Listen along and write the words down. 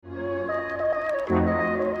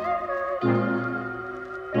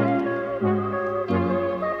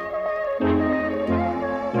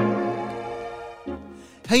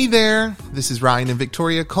Hey there, this is Ryan and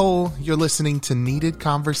Victoria Cole. You're listening to Needed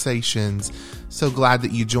Conversations. So glad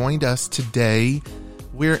that you joined us today.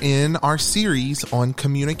 We're in our series on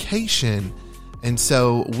communication. And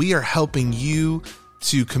so we are helping you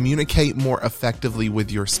to communicate more effectively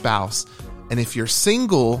with your spouse. And if you're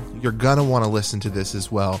single, you're going to want to listen to this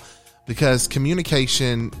as well, because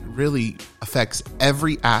communication really affects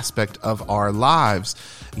every aspect of our lives.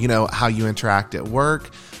 You know, how you interact at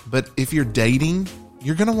work. But if you're dating,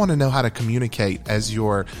 you're going to want to know how to communicate as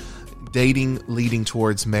you're dating, leading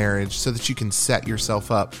towards marriage, so that you can set yourself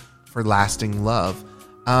up for lasting love.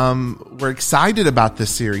 We're excited about this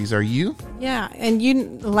series. Are you? Yeah. And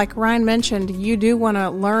you, like Ryan mentioned, you do want to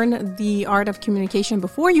learn the art of communication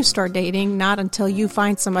before you start dating, not until you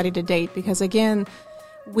find somebody to date. Because again,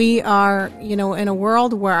 we are, in a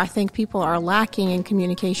world where I think people are lacking in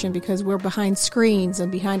communication because we're behind screens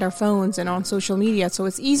and behind our phones and on social media. So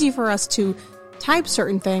it's easy for us to type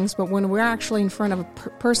certain things, but when we're actually in front of a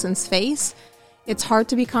person's face, it's hard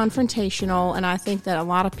to be confrontational. And I think that a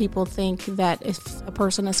lot of people think that if a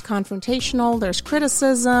person is confrontational, there's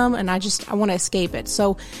criticism, and I want to escape it.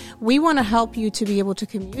 So we want to help you to be able to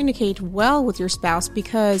communicate well with your spouse,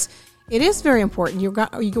 because it is very important. You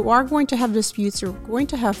are going to have disputes, you're going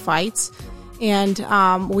to have fights, and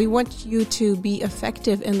we want you to be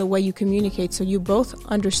effective in the way you communicate so you both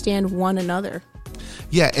understand one another.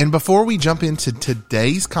 Yeah, and before we jump into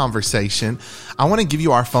today's conversation, I want to give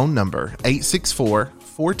you our phone number,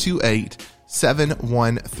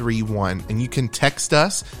 864-428-7131. And you can text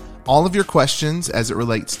us all of your questions as it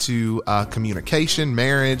relates to communication,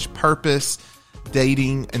 marriage, purpose,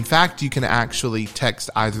 dating. In fact, you can actually text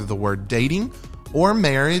either the word dating or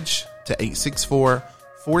marriage to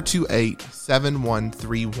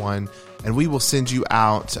 864-428-7131. And we will send you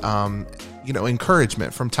out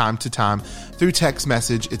encouragement from time to time through text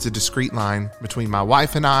message. It's a discreet line between my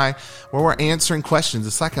wife and I where we're answering questions.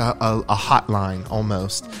 It's like a hotline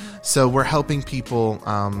almost. So we're helping people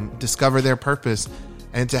discover their purpose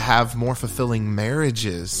and to have more fulfilling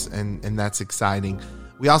marriages. And that's exciting.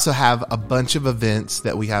 We also have a bunch of events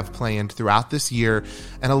that we have planned throughout this year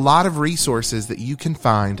and a lot of resources that you can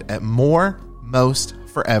find at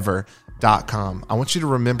moremostforever.com. I want you to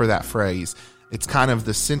remember that phrase. It's kind of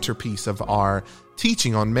the centerpiece of our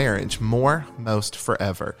teaching on marriage, more, most,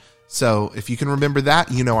 forever. So if you can remember that,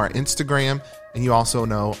 you know our Instagram, and you also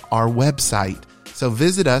know our website. So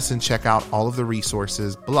visit us and check out all of the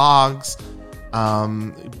resources, blogs,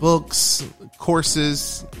 books,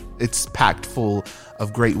 courses. It's packed full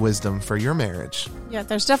of great wisdom for your marriage. Yeah,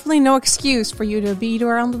 there's definitely no excuse for you to beat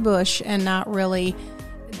around the bush and not really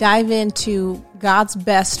dive into God's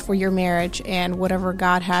best for your marriage and whatever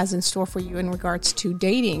God has in store for you in regards to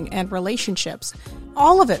dating and relationships.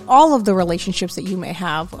 All of it, all of the relationships that you may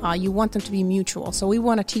have, you want them to be mutual. So we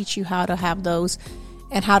want to teach you how to have those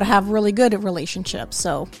and how to have really good relationships.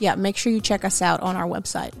 So yeah, make sure you check us out on our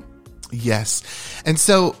website. Yes. And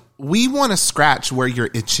so we want to scratch where you're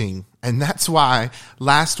itching. And that's why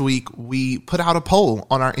last week we put out a poll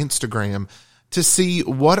on our Instagram to see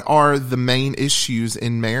what are the main issues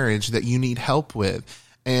in marriage that you need help with.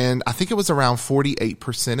 And I think it was around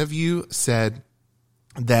 48% of you said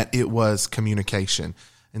that it was communication.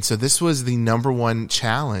 And so this was the number one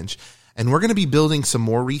challenge. And we're going to be building some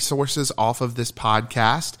more resources off of this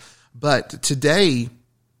podcast. But today,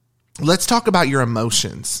 let's talk about your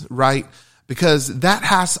emotions, right? Because that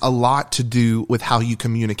has a lot to do with how you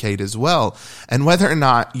communicate as well, and whether or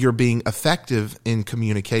not you're being effective in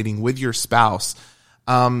communicating with your spouse.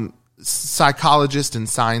 Psychologists and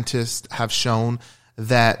scientists have shown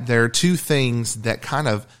that there are two things that kind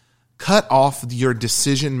of cut off your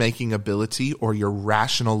decision-making ability or your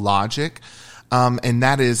rational logic, and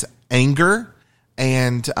that is anger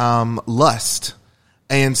and lust.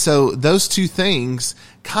 And so those two things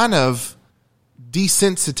kind of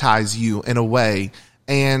desensitize you in a way,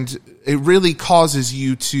 and it really causes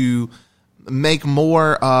you to make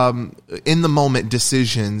more in the moment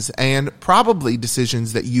decisions, and probably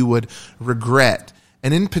decisions that you would regret.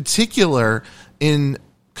 And in particular, in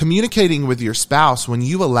communicating with your spouse, when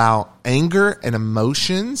you allow anger and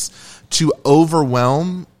emotions to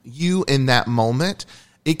overwhelm you in that moment,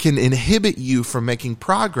 it can inhibit you from making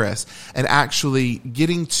progress and actually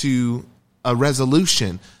getting to a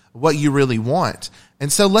resolution, what you really want.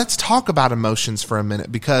 And so let's talk about emotions for a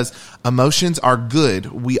minute, because emotions are good.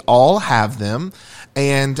 We all have them.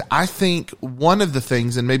 And I think one of the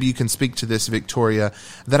things, and maybe you can speak to this, Victoria,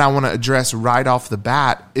 that I want to address right off the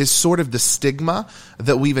bat is sort of the stigma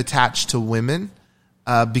that we've attached to women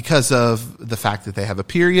because of the fact that they have a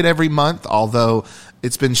period every month, although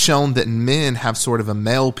it's been shown that men have sort of a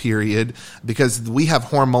male period because we have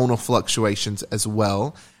hormonal fluctuations as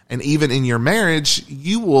well. And even in your marriage,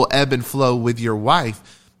 you will ebb and flow with your wife.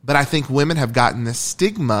 But I think women have gotten this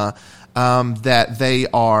stigma that they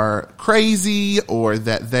are crazy or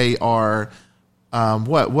that they are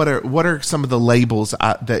what are some of the labels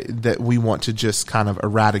that we want to just kind of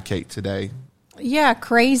eradicate today? Yeah,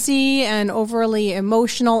 crazy and overly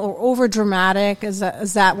emotional or over dramatic is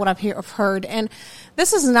that what I've heard. And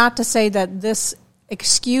this is not to say that this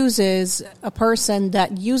excuses a person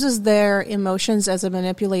that uses their emotions as a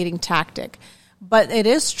manipulating tactic. But it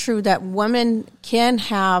is true that women can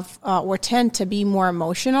have or tend to be more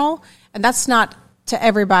emotional, and that's not to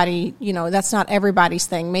everybody, that's not everybody's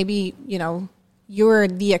thing. Maybe, you're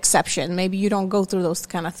the exception. Maybe you don't go through those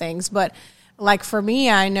kind of things. But like for me,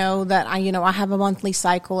 I know that I have a monthly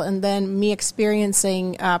cycle, and then me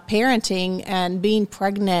experiencing parenting and being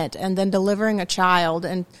pregnant and then delivering a child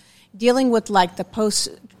and dealing with like the post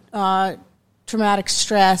traumatic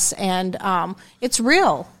stress, and it's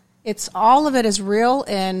real. It's all of it is real,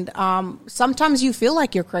 and sometimes you feel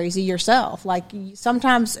like you're crazy yourself. Like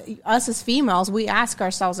sometimes us as females, we ask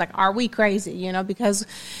ourselves, like, are we crazy? Because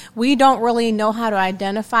we don't really know how to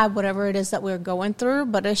identify whatever it is that we're going through,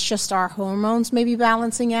 but it's just our hormones maybe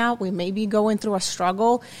balancing out. We may be going through a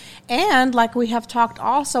struggle. And like we have talked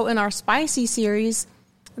also in our Spicy series,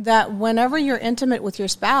 that whenever you're intimate with your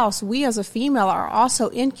spouse, we as a female are also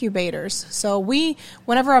incubators. So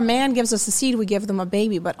whenever a man gives us a seed, we give them a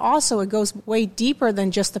baby, but also it goes way deeper than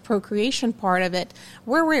just the procreation part of it.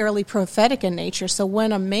 We're really prophetic in nature. So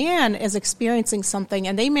when a man is experiencing something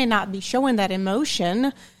and they may not be showing that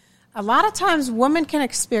emotion, a lot of times women can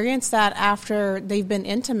experience that after they've been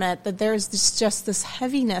intimate, that there's just this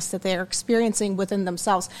heaviness that they're experiencing within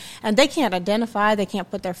themselves. And they can't identify, they can't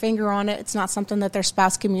put their finger on it. It's not something that their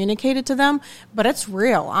spouse communicated to them, but it's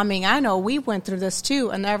real. I mean, I know we went through this too.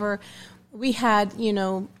 And we had,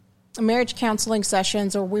 marriage counseling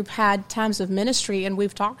sessions, or we've had times of ministry and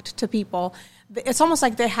we've talked to people. It's almost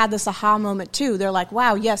like they had this aha moment too. They're like,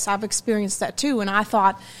 wow, yes, I've experienced that too. And I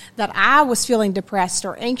thought that I was feeling depressed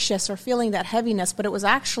or anxious or feeling that heaviness, but it was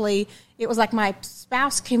like my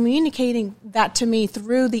spouse communicating that to me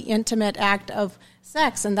through the intimate act of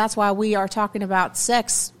sex. And that's why we are talking about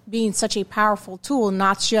sex being such a powerful tool,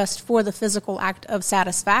 not just for the physical act of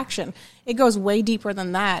satisfaction. It goes way deeper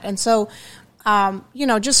than that. And so,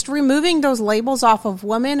 just removing those labels off of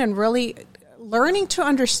women and really learning to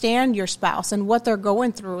understand your spouse and what they're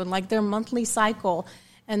going through and like their monthly cycle.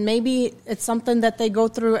 And maybe it's something that they go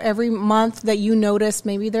through every month that you notice.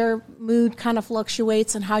 Maybe their mood kind of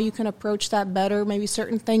fluctuates and how you can approach that better. Maybe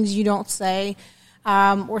certain things you don't say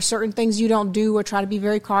or certain things you don't do, or try to be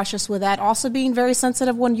very cautious with that. Also being very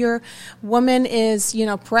sensitive when your woman is,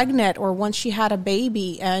 pregnant or once she had a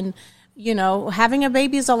baby. And having a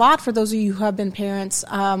baby is a lot for those of you who have been parents.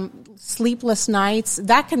 Sleepless nights,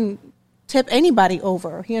 that can tip anybody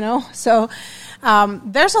over, So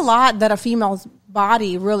there's a lot that a female's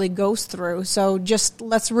body really goes through. So just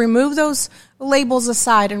let's remove those labels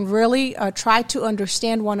aside and really try to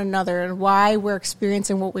understand one another and why we're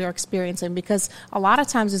experiencing what we are experiencing, because a lot of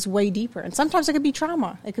times it's way deeper. And sometimes it could be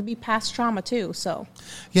trauma. It could be past trauma too. So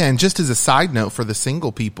yeah, and just as a side note for the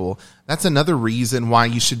single people, that's another reason why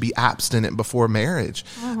you should be abstinent before marriage,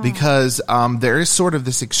 because there is sort of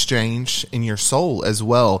this exchange in your soul as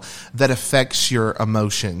well that affects your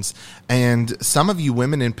emotions. And some of you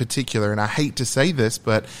women in particular, and I hate to say this,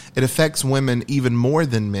 but it affects women even more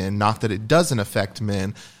than men. Not that it doesn't affect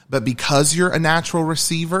men, but because you're a natural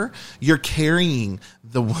receiver, you're carrying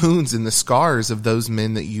the wounds and the scars of those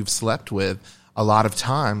men that you've slept with a lot of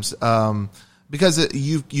times. Because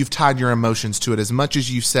you've tied your emotions to it. As much as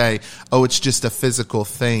you say, oh, it's just a physical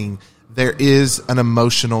thing, there is an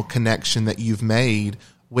emotional connection that you've made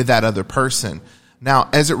with that other person. Now,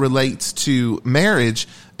 as it relates to marriage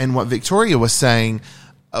and what Victoria was saying,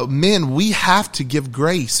 men, we have to give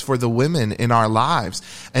grace for the women in our lives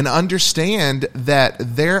and understand that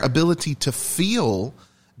their ability to feel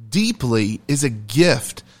deeply is a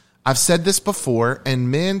gift. I've said this before,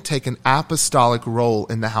 and men take an apostolic role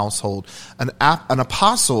in the household. An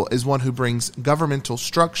apostle is one who brings governmental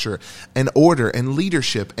structure and order and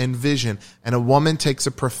leadership and vision, and a woman takes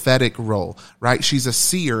a prophetic role, right? She's a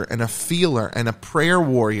seer and a feeler and a prayer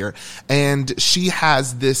warrior, and she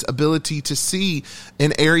has this ability to see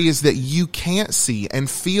in areas that you can't see and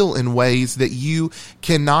feel in ways that you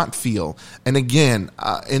cannot feel. And again,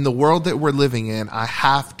 in the world that we're living in, I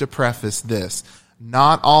have to preface this.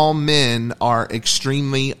 not all men are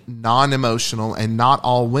extremely non-emotional and not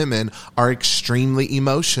all women are extremely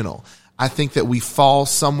emotional. I think that we fall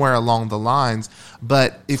somewhere along the lines,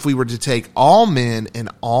 but if we were to take all men and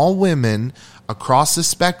all women across the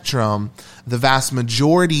spectrum, the vast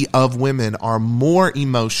majority of women are more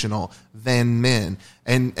emotional than men.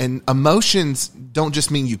 And emotions don't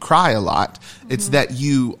just mean you cry a lot. It's that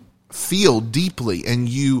you feel deeply and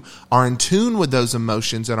you are in tune with those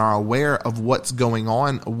emotions and are aware of what's going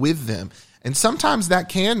on with them. And sometimes that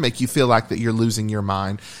can make you feel like that you're losing your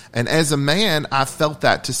mind. And as a man, I felt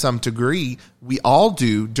that to some degree. We all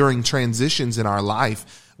do during transitions in our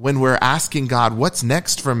life when we're asking God, what's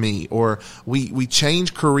next for me? Or we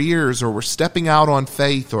change careers, or we're stepping out on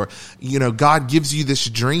faith, or, God gives you this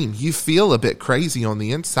dream. You feel a bit crazy on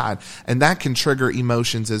the inside, and that can trigger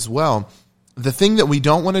emotions as well. The thing that we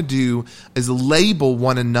don't want to do is label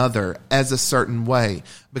one another as a certain way,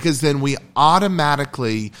 because then we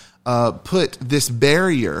automatically put this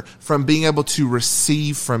barrier from being able to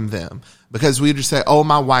receive from them, because we just say, oh,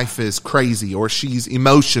 my wife is crazy or she's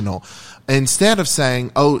emotional, instead of saying,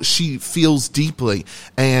 oh, she feels deeply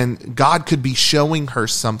and God could be showing her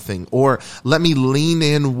something, or let me lean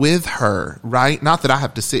in with her, right? Not that I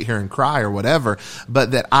have to sit here and cry or whatever,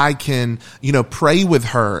 but that I can, pray with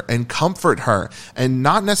her and comfort her, and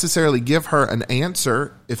not necessarily give her an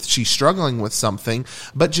answer if she's struggling with something,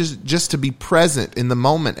 but just to be present in the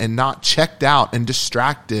moment and not checked out and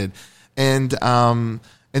distracted.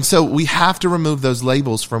 And so we have to remove those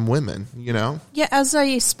labels from women, Yeah, as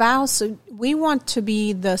a spouse, we want to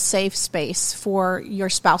be the safe space for your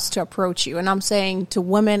spouse to approach you. And I'm saying to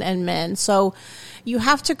women and men. So you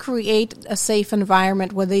have to create a safe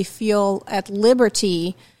environment where they feel at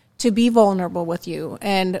liberty to be vulnerable with you.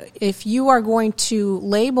 And if you are going to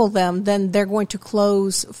label them, then they're going to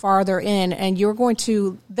close farther in. And you're going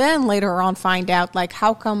to then later on find out, like,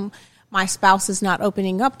 how come my spouse is not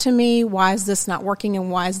opening up to me? Why is this not working?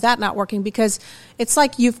 And why is that not working? Because it's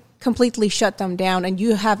like you've completely shut them down and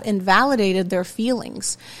you have invalidated their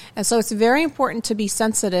feelings. And so it's very important to be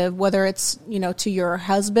sensitive, whether it's, to your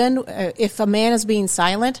husband. If a man is being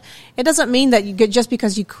silent, it doesn't mean that just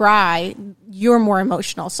because you cry, you're more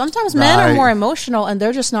emotional. Sometimes men are more emotional and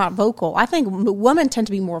they're just not vocal. I think women tend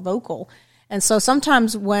to be more vocal. And so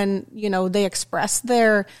sometimes when, they express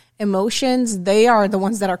their emotions, they are the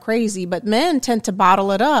ones that are crazy, but men tend to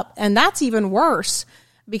bottle it up. And that's even worse,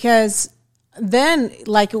 because then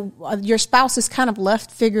like your spouse is kind of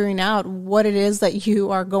left figuring out what it is that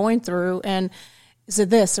you are going through. And is it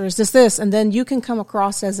this or is this? And then you can come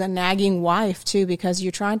across as a nagging wife too, because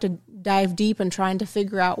you're trying to dive deep and trying to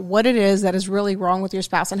figure out what it is that is really wrong with your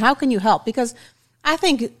spouse and how can you help? Because I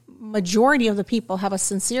think majority of the people have a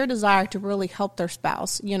sincere desire to really help their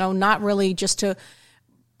spouse, not really just to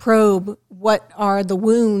probe what are the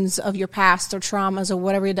wounds of your past or traumas or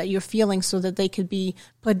whatever that you're feeling so that they could be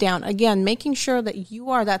put down. Again, making sure that you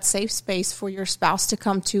are that safe space for your spouse to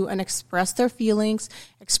come to and express their feelings,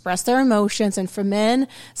 express their emotions. And for men,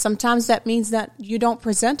 sometimes that means that you don't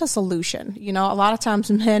present a solution. A lot of times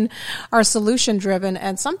men are solution driven,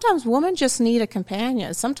 and sometimes women just need a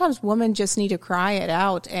companion. Sometimes women just need to cry it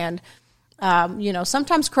out. And,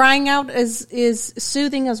 sometimes crying out is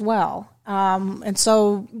soothing as well. And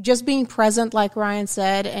so just being present, like Ryan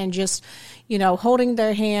said, and just, holding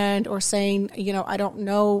their hand or saying, I don't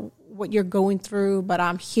know what you're going through, but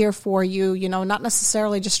I'm here for you, not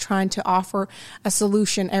necessarily just trying to offer a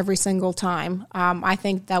solution every single time. I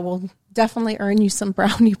think that will definitely earn you some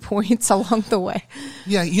brownie points along the way.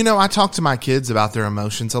 Yeah. I talk to my kids about their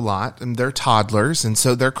emotions a lot, and they're toddlers. And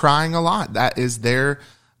so they're crying a lot. That is their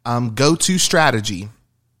go-to strategy.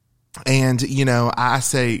 And, I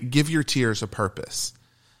say, give your tears a purpose,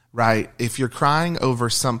 right? If you're crying over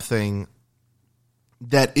something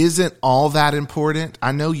that isn't all that important,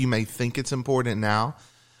 I know you may think it's important now,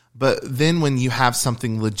 but then when you have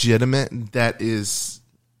something legitimate that is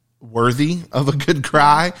worthy of a good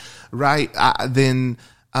cry, right? Then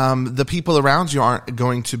the people around you aren't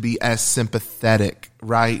going to be as sympathetic,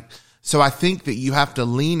 right? So I think that you have to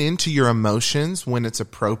lean into your emotions when it's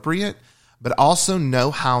appropriate, but also know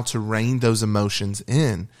how to rein those emotions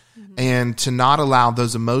in and to not allow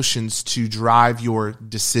those emotions to drive your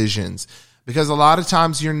decisions, because a lot of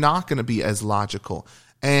times you're not going to be as logical.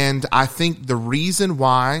 And I think the reason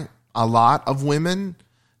why a lot of women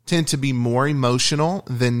tend to be more emotional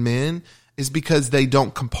than men is because they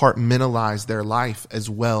don't compartmentalize their life as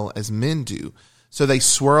well as men do. So they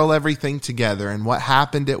swirl everything together, and what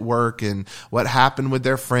happened at work and what happened with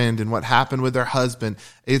their friend and what happened with their husband,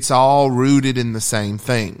 it's all rooted in the same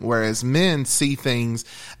thing. Whereas men see things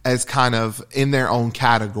as kind of in their own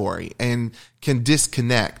category and can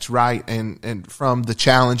disconnect, right? And from the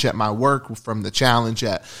challenge at my work, from the challenge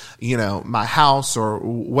at, my house or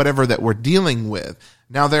whatever that we're dealing with.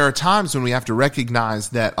 Now, there are times when we have to recognize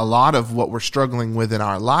that a lot of what we're struggling with in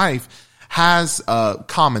our life has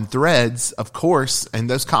common threads, of course, and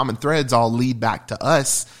those common threads all lead back to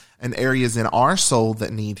us and areas in our soul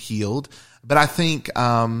that need healed. But I think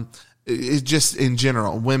it's just in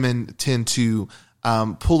general, women tend to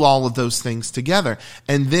pull all of those things together.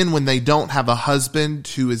 And then when they don't have a husband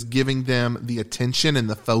who is giving them the attention and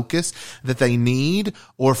the focus that they need,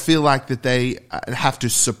 or feel like that they have to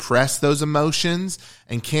suppress those emotions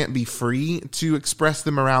and can't be free to express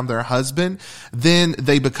them around their husband, then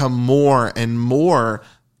they become more and more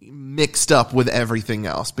mixed up with everything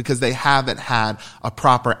else because they haven't had a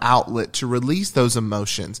proper outlet to release those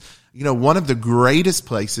emotions. One of the greatest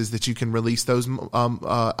places that you can release those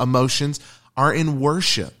emotions are in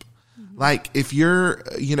worship. Like if you're,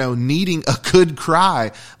 needing a good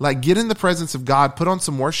cry, like get in the presence of God, put on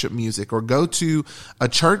some worship music or go to a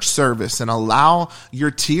church service and allow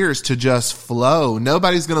your tears to just flow.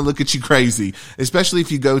 Nobody's going to look at you crazy, especially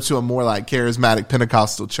if you go to a more like charismatic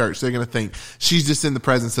Pentecostal church. They're going to think she's just in the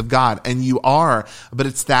presence of God, and you are, but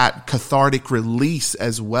it's that cathartic release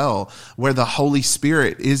as well, where the Holy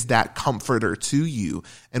Spirit is that comforter to you.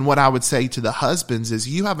 And what I would say to the husbands is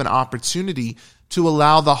you have an opportunity to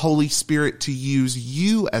allow the Holy Spirit to use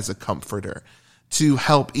you as a comforter to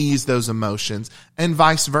help ease those emotions, and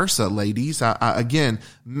vice versa, ladies. Again,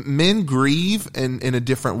 men grieve in a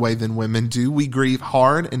different way than women do. We grieve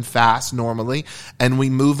hard and fast normally, and we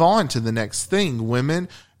move on to the next thing. Women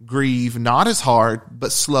grieve not as hard,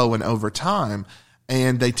 but slow and over time,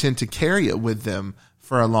 and they tend to carry it with them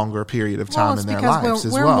for a longer period of time in their lives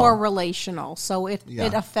as well. We're more relational, so it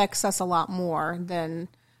affects us a lot more than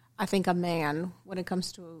I think a man when it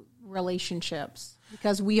comes to relationships,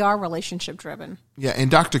 because we are relationship driven. Yeah.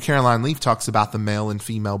 And Dr. Caroline Leaf talks about the male and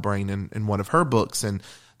female brain in one of her books, and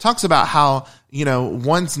talks about how,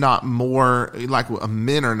 one's not more like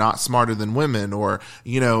men are not smarter than women, or,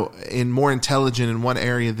 in more intelligent in one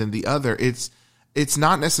area than the other. It's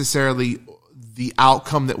not necessarily the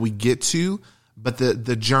outcome that we get to, but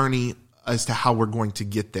the journey as to how we're going to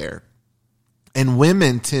get there. And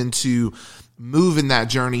women tend to move in that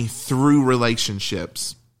journey through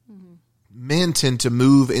relationships. Mm-hmm. Men tend to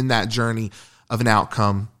move in that journey of an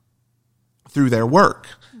outcome through their work,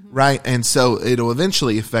 right? And so it'll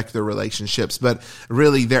eventually affect their relationships, but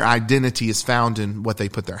really their identity is found in what they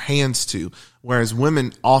put their hands to, whereas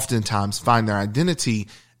women oftentimes find their identity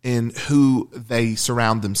in who they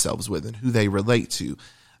surround themselves with and who they relate to.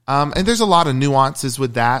 And there's a lot of nuances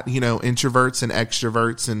with that, introverts and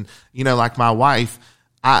extroverts, and, like my wife,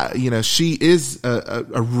 she is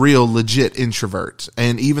a real legit introvert.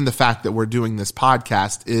 And even the fact that we're doing this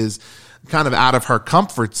podcast is kind of out of her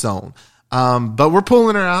comfort zone. But we're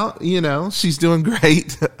pulling her out, she's doing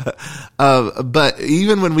great. But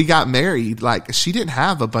even when we got married, like she didn't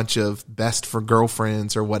have a bunch of best for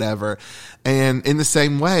girlfriends or whatever. And in the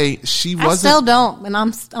same way, she wasn't. I still don't, and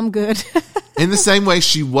I'm good. In the same way,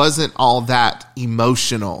 she wasn't all that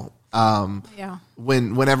emotional.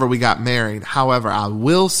 Whenever we got married. However, I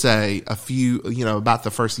will say about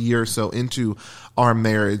the first year or so into our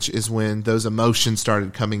marriage is when those emotions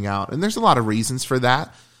started coming out. And there's a lot of reasons for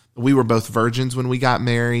that. We were both virgins when we got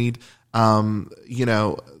married. Whenever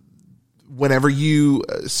you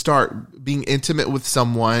start being intimate with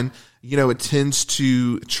someone, it tends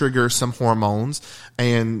to trigger some hormones,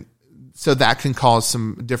 and so that can cause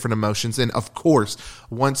some different emotions. And of course,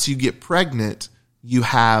 once you get pregnant, you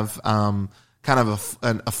have kind of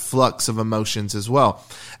a flux of emotions as well.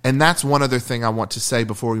 And that's one other thing I want to say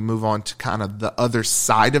before we move on to kind of the other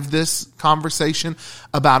side of this conversation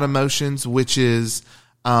about emotions, which is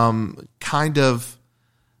kind of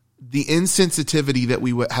the insensitivity that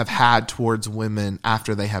we have had towards women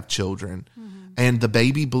after they have children, and the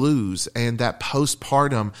baby blues and that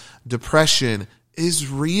postpartum depression is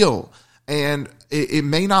real. And it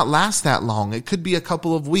may not last that long. It could be a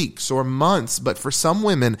couple of weeks or months, but for some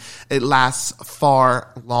women, it lasts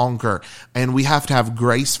far longer. And we have to have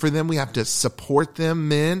grace for them. We have to support them,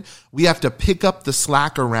 men. We have to pick up the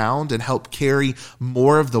slack around and help carry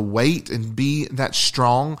more of the weight and be that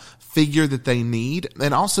strong figure that they need,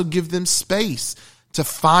 and also give them space to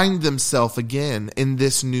find themselves again in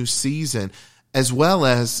this new season, as well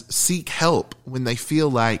as seek help when they feel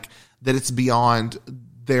like that it's beyond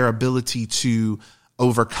their ability to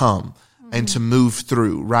overcome. and to move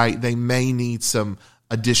through, right? They may need some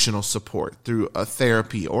additional support through a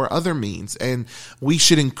therapy or other means. And we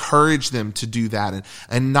should encourage them to do that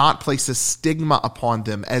and not place a stigma upon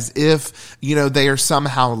them as if, they are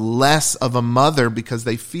somehow less of a mother because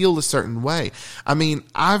they feel a certain way. I mean,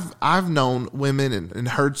 I've known women and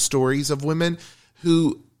heard stories of women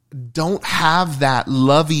who don't have that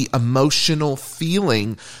lovey emotional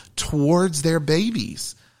feeling towards their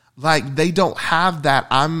babies. Like they don't have that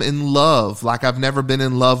I'm in love, like I've never been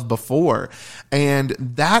in love before. And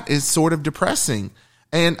that is sort of depressing.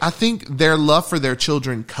 And I think their love for their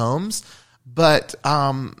children comes, but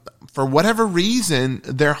for whatever reason,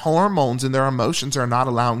 their hormones and their emotions are not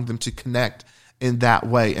allowing them to connect in that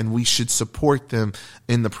way. And we should support them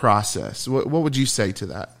in the process. What would you say to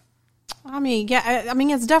that? I mean,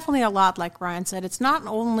 it's definitely a lot, like Ryan said. It's not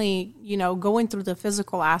only, going through the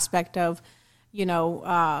physical aspect of,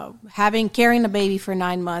 carrying the baby for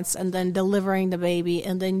 9 months and then delivering the baby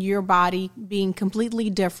and then your body being completely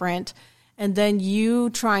different. And then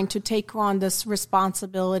you trying to take on this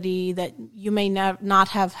responsibility that you may not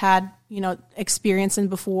have had, experience in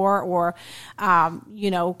before or,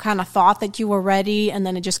 kind of thought that you were ready. And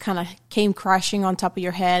then it just kind of came crashing on top of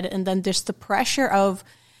your head. And then there's the pressure of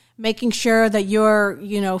making sure that you're,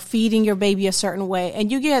 feeding your baby a certain way.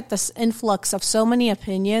 And you get this influx of so many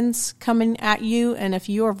opinions coming at you. And if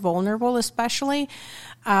you're vulnerable, especially,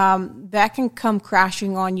 that can come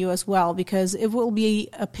crashing on you as well, because it will be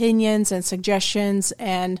opinions and suggestions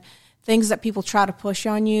and things that people try to push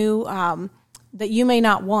on you, that you may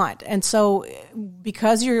not want. And so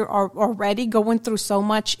because you're already going through so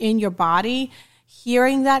much in your body,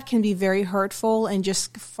 hearing that can be very hurtful and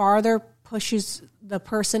just farther pushes the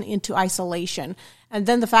person into isolation. And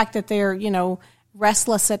then the fact that they're,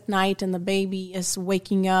 restless at night and the baby is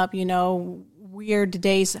waking up, weird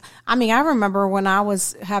days. I mean, I remember when I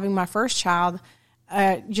was having my first child,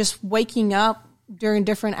 just waking up during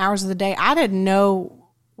different hours of the day. I didn't know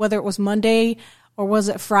whether it was Monday or was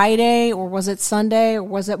it Friday or was it Sunday or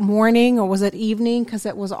was it morning or was it evening, because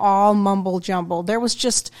it was all mumble jumble. There was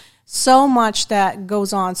just so much that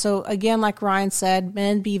goes on. So again, like Ryan said,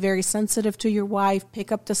 men, be very sensitive to your wife,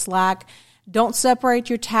 pick up the slack. Don't separate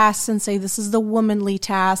your tasks and say this is the womanly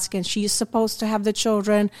task and she's supposed to have the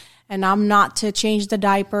children and I'm not to change the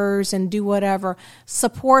diapers and do whatever.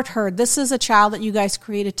 Support her. This is a child that you guys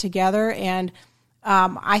created together, and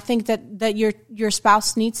I think that your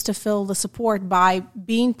spouse needs to feel the support by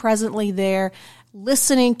being presently there,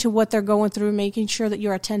 listening to what they're going through, making sure that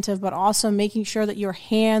you're attentive, but also making sure that you're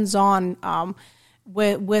hands-on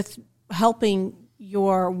with helping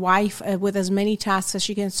your wife with as many tasks as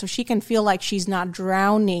she can, so she can feel like she's not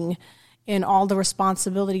drowning in all the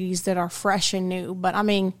responsibilities that are fresh and new. But I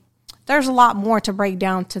mean, there's a lot more to break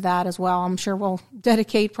down to that as well. I'm sure we'll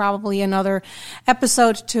dedicate probably another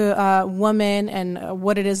episode to women and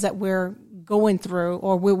what it is that we're going through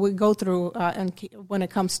or we go through when it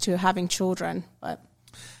comes to having children. But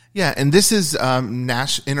yeah, and this is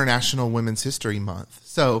International Women's History Month.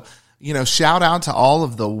 So, shout out to all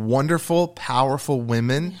of the wonderful, powerful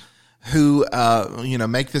women who,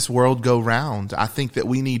 make this world go round. I think that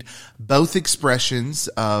we need both expressions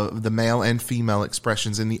of the male and female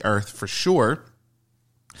expressions in the earth for sure.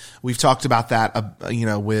 We've talked about that,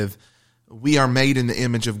 with we are made in the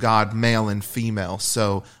image of God, male and female.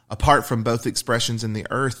 So apart from both expressions in the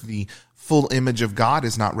earth, the full image of God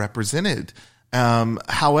is not represented.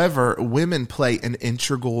 However, women play an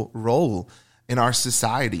integral role in our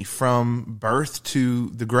society from birth to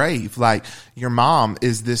the grave. Like your mom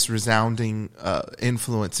is this resounding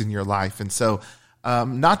influence in your life. And so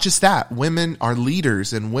not just that, women are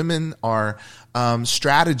leaders and women are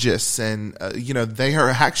strategists, and they are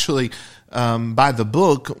actually by the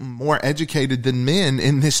book more educated than men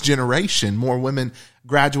in this generation. More women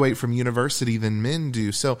graduate from university than men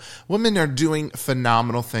do. So women are doing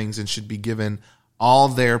phenomenal things and should be given all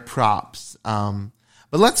their props.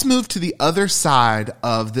 But let's move to the other side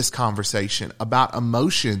of this conversation about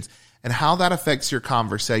emotions and how that affects your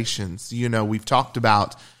conversations. We've talked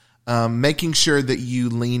about making sure that you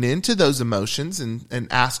lean into those emotions and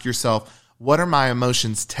ask yourself, what are my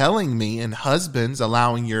emotions telling me? And husbands,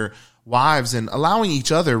 allowing your wives and allowing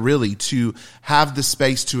each other really to have the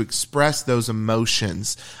space to express those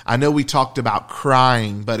emotions. I know we talked about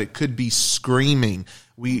crying, but it could be screaming.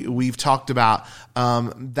 We've talked about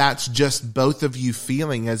that's just both of you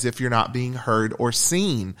feeling as if you're not being heard or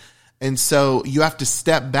seen. And so you have to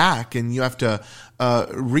step back and you have to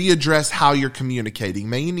readdress how you're communicating.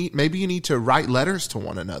 Maybe you need to write letters to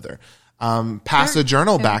one another, pass a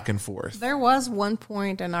journal back and forth. There was one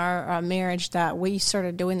point in our marriage that we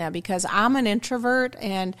started doing that because I'm an introvert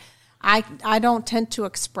and I don't tend to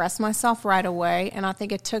express myself right away, and I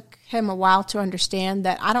think it took him a while to understand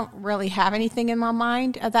that I don't really have anything in my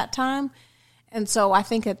mind at that time. And so I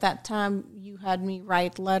think at that time you had me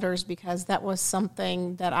write letters because that was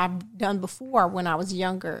something that I've done before when I was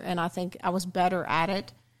younger, and I think I was better at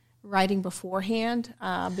it writing beforehand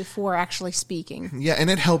before actually speaking. Yeah, and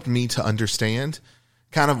it helped me to understand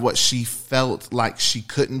kind of what she felt like she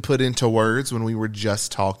couldn't put into words when we were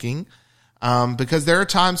just talking. Because there are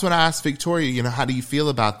times when I ask Victoria, how do you feel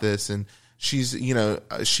about this? And she's,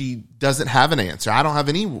 she doesn't have an answer. I don't have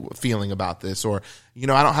any feeling about this, or, I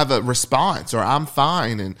don't have a response, or I'm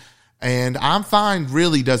fine. And I'm fine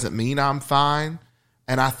really doesn't mean I'm fine.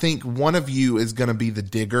 And I think one of you is going to be the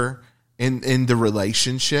digger in the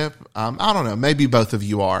relationship. I don't know, maybe both of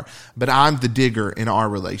you are, but I'm the digger in our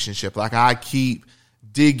relationship. Like I keep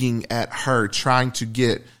digging at her, trying to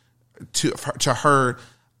get to her,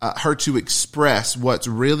 her to express what's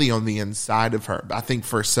really on the inside of her. I think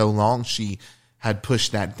for so long she had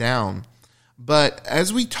pushed that down. But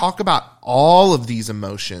as we talk about all of these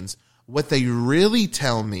emotions, what they really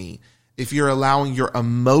tell me, if you're allowing your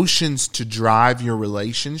emotions to drive your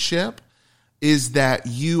relationship, is that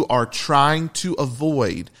you are trying to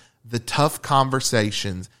avoid the tough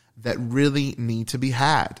conversations that really need to be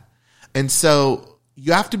had. And so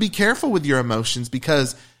you have to be careful with your emotions,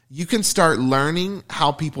 because you can start learning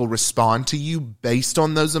how people respond to you based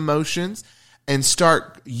on those emotions and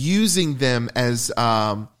start using them as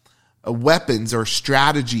weapons or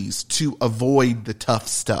strategies to avoid the tough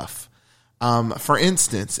stuff. For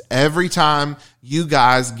instance, every time you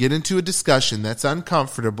guys get into a discussion that's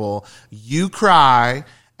uncomfortable, you cry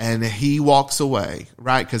and he walks away,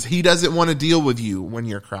 right? Because he doesn't want to deal with you when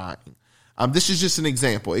you're crying. This is just an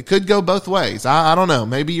example. It could go both ways. I don't know.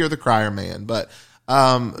 Maybe you're the crier man, but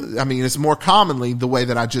it's more commonly the way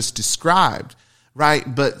that I just described, right?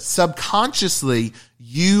 But subconsciously,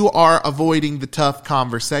 you are avoiding the tough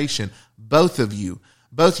conversation. Both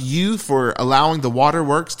you for allowing the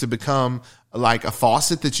waterworks to become like a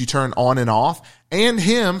faucet that you turn on and off, and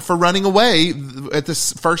him for running away at the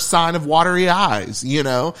first sign of watery eyes.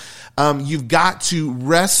 You've got to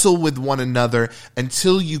wrestle with one another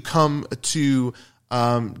until you come to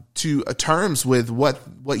terms with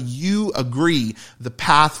what you agree the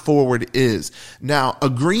path forward is. Now,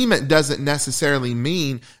 agreement doesn't necessarily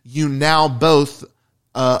mean you now both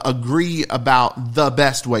agree about the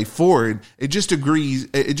best way forward. It just means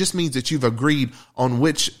that you've agreed on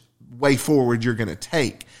which way forward you're going to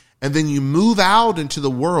take. And then you move out into the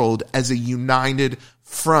world as a united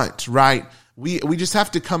front, right? We just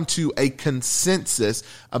have to come to a consensus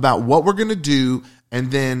about what we're going to do,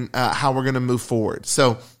 and then how we're going to move forward.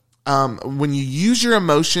 So when you use your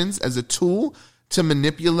emotions as a tool to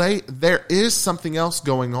manipulate, there is something else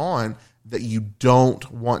going on that you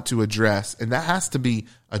don't want to address, and that has to be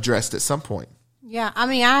addressed at some point. Yeah,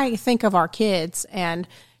 I think of our kids, and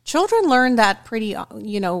children learn that pretty,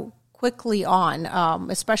 quickly on,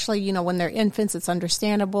 especially, when they're infants. It's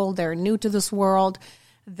understandable. They're new to this world.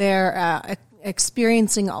 They're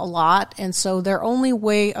experiencing a lot, and so their only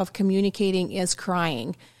way of communicating is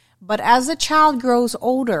crying. But as a child grows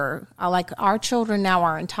older, like our children now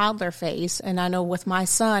are in toddler phase, and I know with my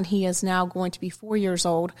son, he is now going to be 4 years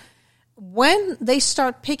old. When they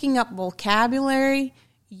start picking up vocabulary,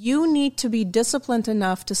 you need to be disciplined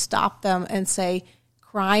enough to stop them and say,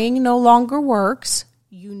 crying no longer works.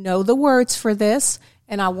 You know the words for this,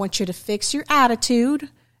 and I want you to fix your attitude.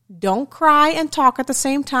 Don't cry and talk at the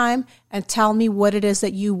same time, and tell me what it is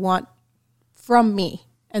that you want from me,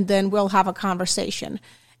 and then we'll have a conversation.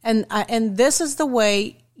 And this is the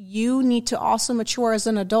way you need to also mature as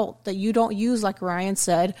an adult, that you don't use, like Ryan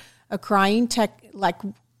said, a crying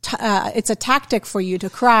it's a tactic for you to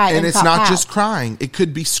cry. And it's not just crying. It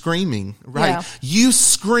could be screaming, right? Yeah. You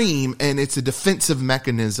scream and it's a defensive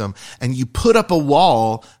mechanism, and you put up a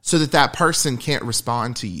wall so that person can't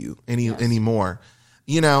respond to you anymore.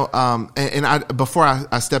 Before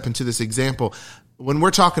I step into this example, when we're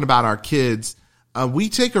talking about our kids, we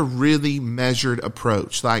take a really measured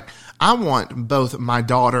approach. Like, I want both my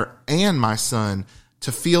daughter and my son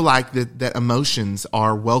to feel like that emotions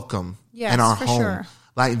are welcome in our home. Sure.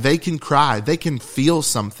 Like, they can cry, they can feel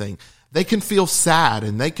something, they can feel sad,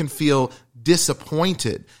 and they can feel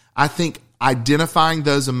disappointed. I think identifying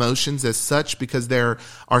those emotions as such, because there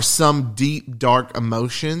are some deep, dark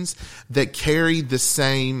emotions that carry the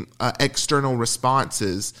same external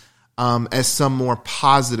responses as some more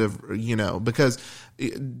positive, because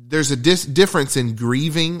there's a difference in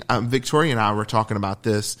grieving. Victoria and I were talking about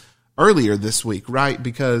this earlier this week, right?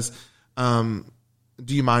 Because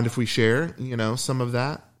do you mind if we share, some of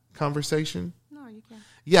that conversation? No, you can.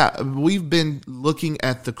 Yeah, we've been looking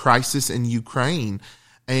at the crisis in Ukraine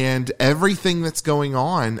and everything that's going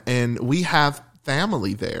on, and we have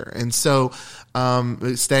family there. And so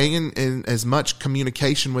staying in as much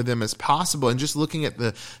communication with them as possible and just looking at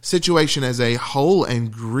the situation as a whole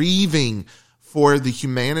and grieving for the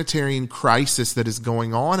humanitarian crisis that is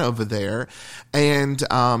going on over there. And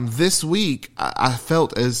this week, I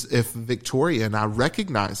felt as if Victoria, and I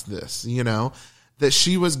recognized this, that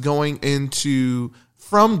she was going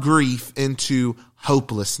from grief into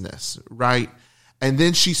hopelessness, right? And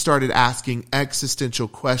then she started asking existential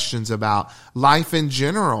questions about life in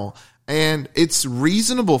general. And it's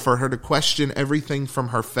reasonable for her to question everything from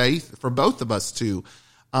her faith, for both of us too,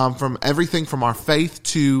 from everything from our faith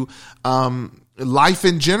to life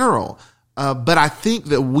in general. But I think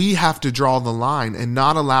that we have to draw the line and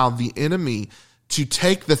not allow the enemy to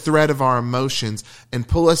take the thread of our emotions and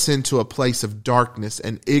pull us into a place of darkness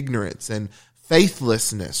and ignorance and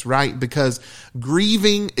faithlessness, right? Because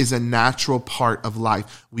grieving is a natural part of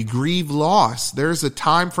life. We grieve loss. There's a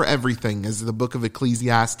time for everything, as the book of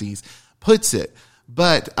Ecclesiastes puts it.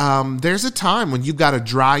 But there's a time when you've got to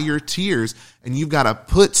dry your tears and you've got to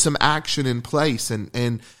put some action in place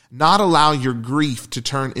and not allow your grief to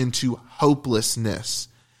turn into hopelessness.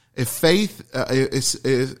 If faith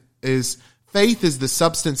faith is the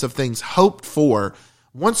substance of things hoped for,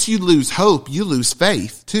 once you lose hope, you lose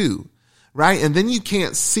faith too. Right? And then you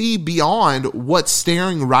can't see beyond what's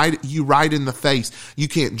staring you right in the face. You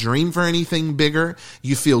can't dream for anything bigger.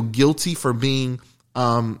 You feel guilty for being,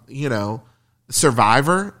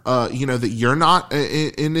 survivor, that you're not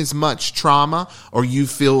in as much trauma, or you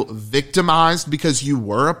feel victimized because you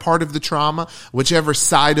were a part of the trauma. Whichever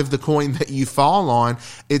side of the coin that you fall on,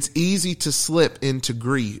 it's easy to slip into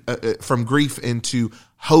grief, from grief into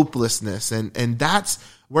hopelessness. And that's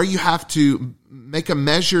where you have to make a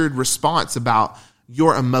measured response about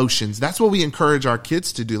your emotions. That's what we encourage our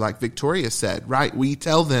kids to do, like Victoria said, right? We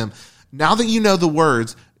tell them, now that you know the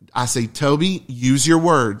words, I say, Toby, use your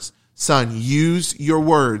words. Son, use your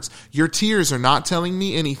words. Your tears are not telling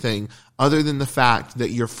me anything other than the fact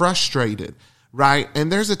that you're frustrated, right? And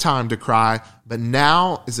there's a time to cry, but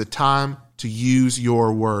now is a time to use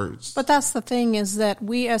your words. But that's the thing, is that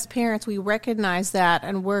we as parents, we recognize that,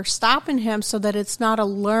 and we're stopping him so that it's not a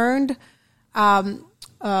learned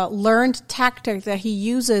tactic that he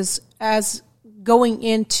uses as going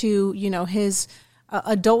into, his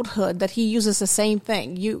adulthood, that he uses the same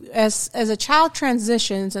thing. As a child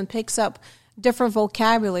transitions and picks up different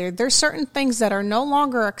vocabulary, there's certain things that are no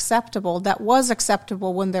longer acceptable that was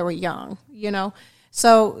acceptable when they were young,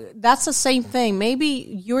 So that's the same thing.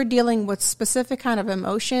 Maybe you're dealing with specific kind of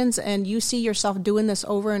emotions and you see yourself doing this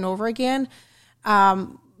over and over again.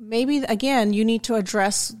 Maybe, again, you need to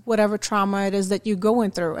address whatever trauma it is that you're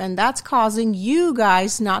going through. And that's causing you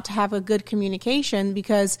guys not to have a good communication,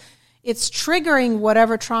 because it's triggering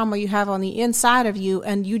whatever trauma you have on the inside of you,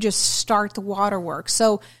 and you just start the waterworks.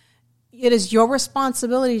 So it is your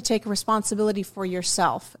responsibility to take responsibility for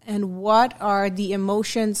yourself. And what are the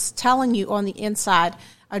emotions telling you on the inside?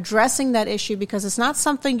 Addressing that issue, because it's not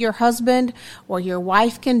something your husband or your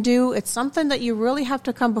wife can do. It's something that you really have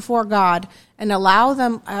to come before God and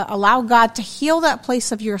allow God to heal that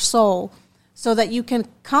place of your soul, so that you can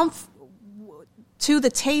come to the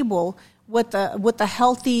table with a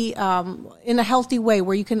healthy, in a healthy way,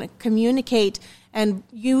 where you can communicate and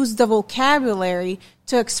use the vocabulary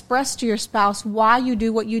to express to your spouse why you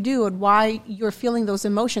do what you do and why you're feeling those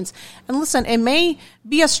emotions. And listen, it may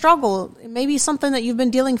be a struggle. It may be something that you've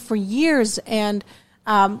been dealing for years, and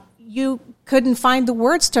you couldn't find the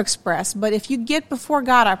words to express. But if you get before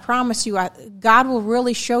God, I promise you, God will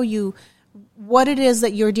really show you what it is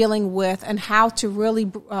that you're dealing with and how to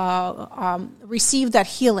really receive that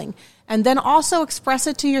healing. And then also express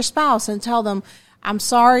it to your spouse and tell them, I'm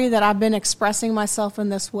sorry that I've been expressing myself in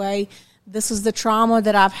this way. This is the trauma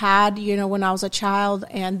that I've had, when I was a child,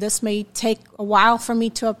 and this may take a while for me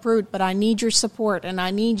to uproot, but I need your support, and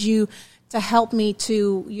I need you to help me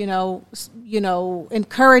to,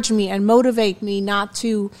 encourage me and motivate me not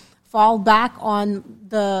to fall back on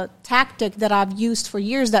the tactic that I've used for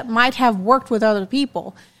years that might have worked with other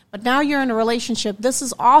people. But now you're in a relationship. This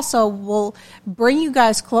is also will bring you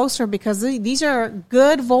guys closer, because these are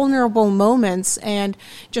good, vulnerable moments, and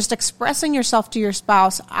just expressing yourself to your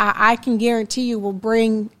spouse, I can guarantee you, will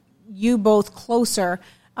bring you both closer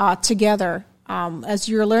together as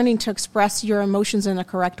you're learning to express your emotions in a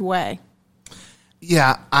correct way.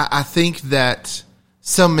 Yeah, I think that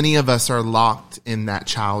so many of us are locked in that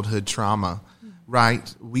childhood trauma,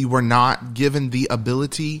 right? We were not given the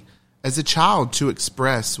ability as a child to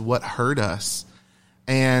express what hurt us.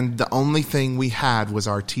 and the only thing we had was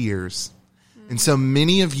our tears. And so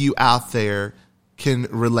many of you out there can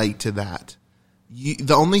relate to that.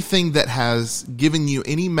 The only thing that has given you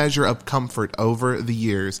any measure of comfort over the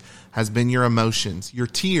years has been your emotions, your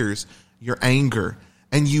tears, your anger.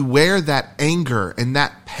 And you wear that anger and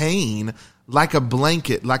that pain like a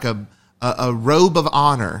blanket, like a robe of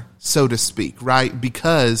honor, so to speak, right?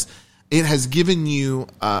 Because it has given you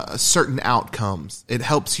certain outcomes. It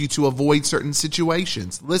helps you to avoid certain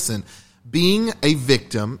situations. Listen, being a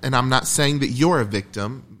victim, and I'm not saying that you're a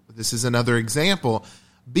victim. This is another example.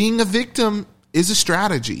 Being a victim is a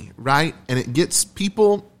strategy, right? And it gets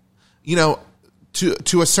people,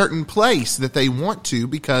 to a certain place that they want to,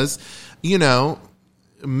 because,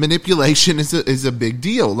 manipulation is a big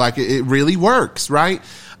deal. Like it really works, right?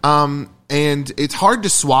 And it's hard to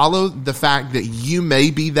swallow the fact that you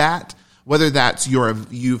may be that, whether that's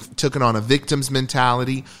you've taken on a victim's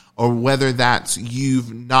mentality, or whether that's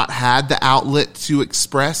you've not had the outlet to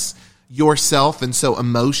express yourself, and so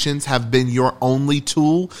emotions have been your only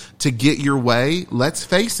tool to get your way. Let's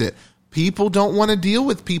face it, people don't want to deal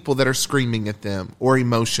with people that are screaming at them or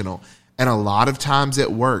emotional. And a lot of times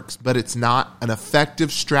it works, but it's not an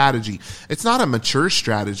effective strategy. It's not a mature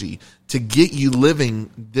strategy to get you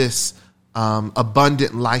living this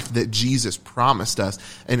abundant life that Jesus promised us.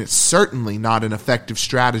 And it's certainly not an effective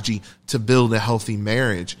strategy to build a healthy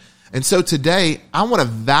marriage. And so today, I want to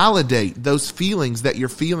validate those feelings that you're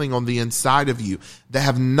feeling on the inside of you that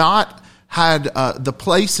have not had the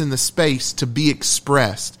place and the space to be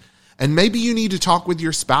expressed. And maybe you need to talk with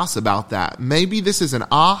your spouse about that. Maybe this is an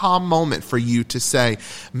aha moment for you to say,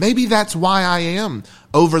 maybe that's why I am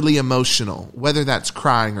overly emotional, whether that's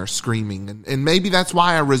crying or screaming. And maybe that's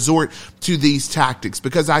why I resort to these tactics,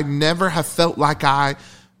 because I never have felt like I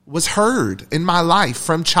was heard in my life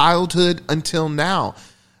from childhood until now.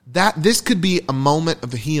 That this could be a moment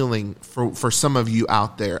of healing for some of you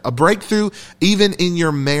out there, a breakthrough even in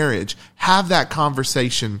your marriage. Have that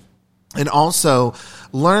conversation, and also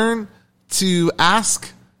learn to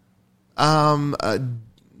ask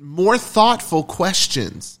more thoughtful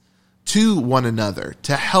questions to one another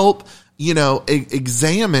to help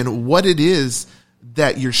examine what it is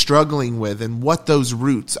that you're struggling with and what those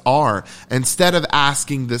roots are, instead of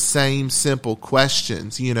asking the same simple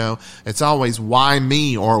questions. It's always why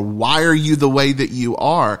me, or why are you the way that you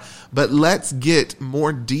are? But let's get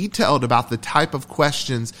more detailed about the type of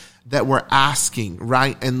questions that we're asking,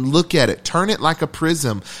 right? And look at it, turn it like a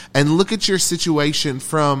prism, and look at your situation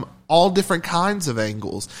from all different kinds of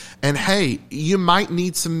angles. And hey, you might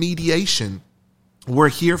need some mediation. We're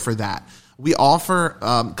here for that. We offer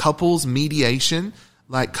couples mediation,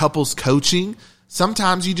 like couples coaching.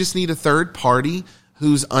 Sometimes you just need a third party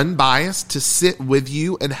who's unbiased to sit with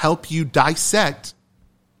you and help you dissect.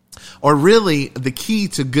 Or really, the key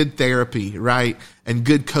to good therapy, right, and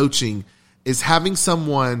good coaching is having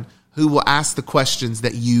someone who will ask the questions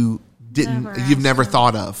that you've never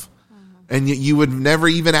thought of. And you would never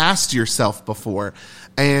even asked yourself before.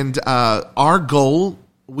 And our goal,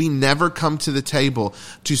 we never come to the table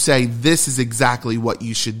to say this is exactly what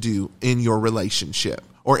you should do in your relationship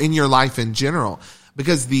or in your life in general,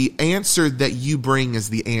 because the answer that you bring is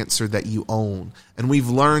the answer that you own. And we've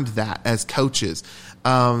learned that as coaches.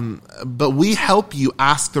 But we help you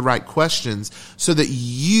ask the right questions so that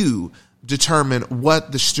you determine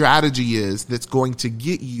what the strategy is that's going to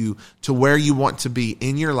get you to where you want to be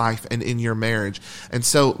in your life and in your marriage. And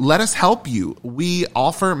so let us help you. We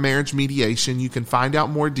offer marriage mediation. You can find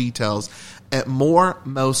out more details at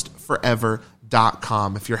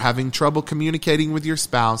moremostforever.com. If you're having trouble communicating with your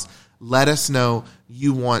spouse, let us know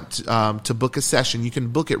you want to book a session. You can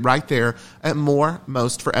book it right there at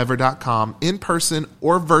moremostforever.com, in person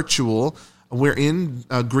or virtual. We're in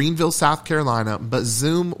Greenville, South Carolina, but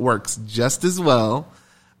Zoom works just as well.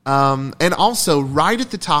 And also, right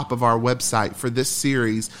at the top of our website for this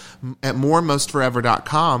series at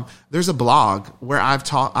moremostforever.com, there's a blog where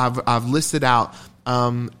I've listed out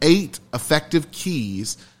 8 effective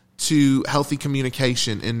keys to healthy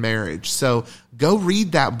communication in marriage. So go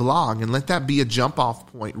read that blog and let that be a jump off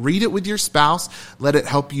point. Read it with your spouse. Let it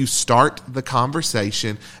help you start the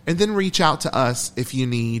conversation, and then reach out to us if you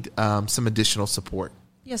need some additional support.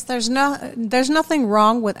 Yes, there's nothing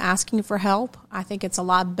wrong with asking for help. I think it's a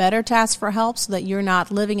lot better to ask for help so that you're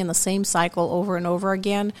not living in the same cycle over and over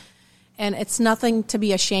again. And it's nothing to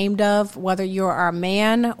be ashamed of, whether you're a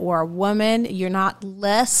man or a woman. You're not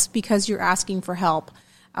less because you're asking for help.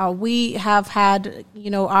 We have had,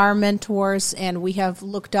 our mentors, and we have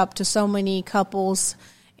looked up to so many couples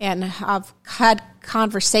and have had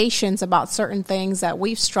conversations about certain things that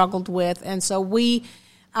we've struggled with. And so we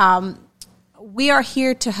we are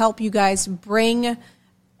here to help you guys bring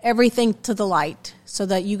everything to the light so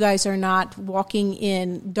that you guys are not walking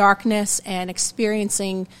in darkness and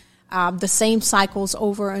experiencing the same cycles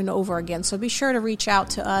over and over again. So be sure to reach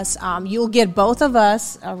out to us. You'll get both of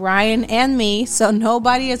us, Ryan and me, so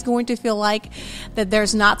nobody is going to feel like that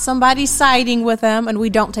there's not somebody siding with them, and we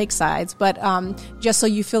don't take sides, but just so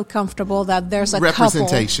you feel comfortable that there's a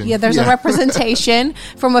representation. Couple. Yeah, there's a representation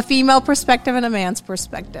from a female perspective and a man's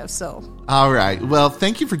perspective. So, all right. Well,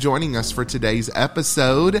 thank you for joining us for today's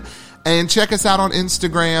episode. And check us out on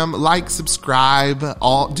Instagram, like, subscribe,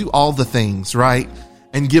 do all the things, right?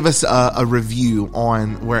 And give us a review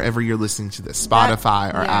on wherever you're listening to this,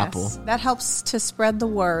 Spotify or Apple. That helps to spread the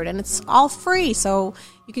word, and it's all free. So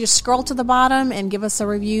you can just scroll to the bottom and give us a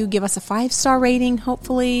review, give us a 5-star rating,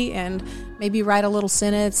 hopefully, and maybe write a little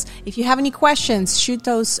sentence. If you have any questions, shoot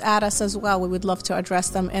those at us as well. We would love to address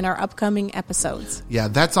them in our upcoming episodes. Yeah,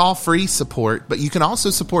 that's all free support, but you can also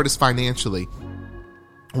support us financially.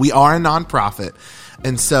 We are a nonprofit,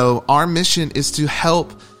 and so our mission is to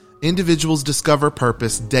help individuals discover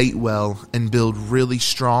purpose, date well, and build really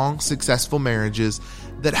strong, successful marriages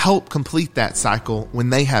that help complete that cycle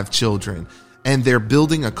when they have children. And they're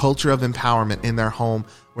building a culture of empowerment in their home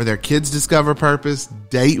where their kids discover purpose,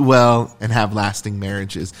 date well, and have lasting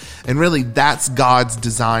marriages. And really, that's God's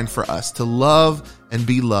design for us, to love and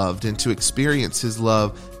be loved and to experience His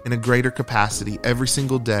love in a greater capacity every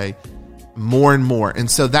single day, more and more. And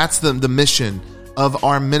so that's the mission of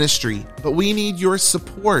our ministry, but we need your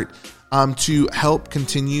support to help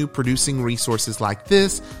continue producing resources like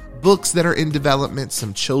this, books that are in development,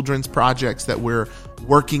 some children's projects that we're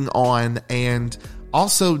working on, and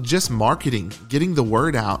also just marketing, getting the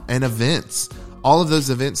word out, and events. All of those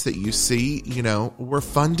events that you see, we're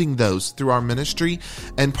funding those through our ministry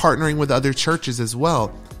and partnering with other churches as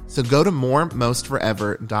well. So go to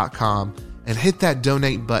moremostforever.com and hit that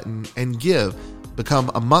donate button and give.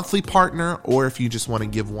 Become a monthly partner, or if you just want to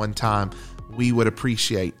give one time, we would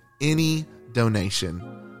appreciate any donation.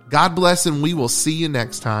 God bless, and we will see you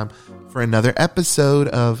next time for another episode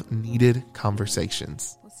of Needed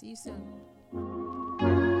Conversations. We'll see you soon.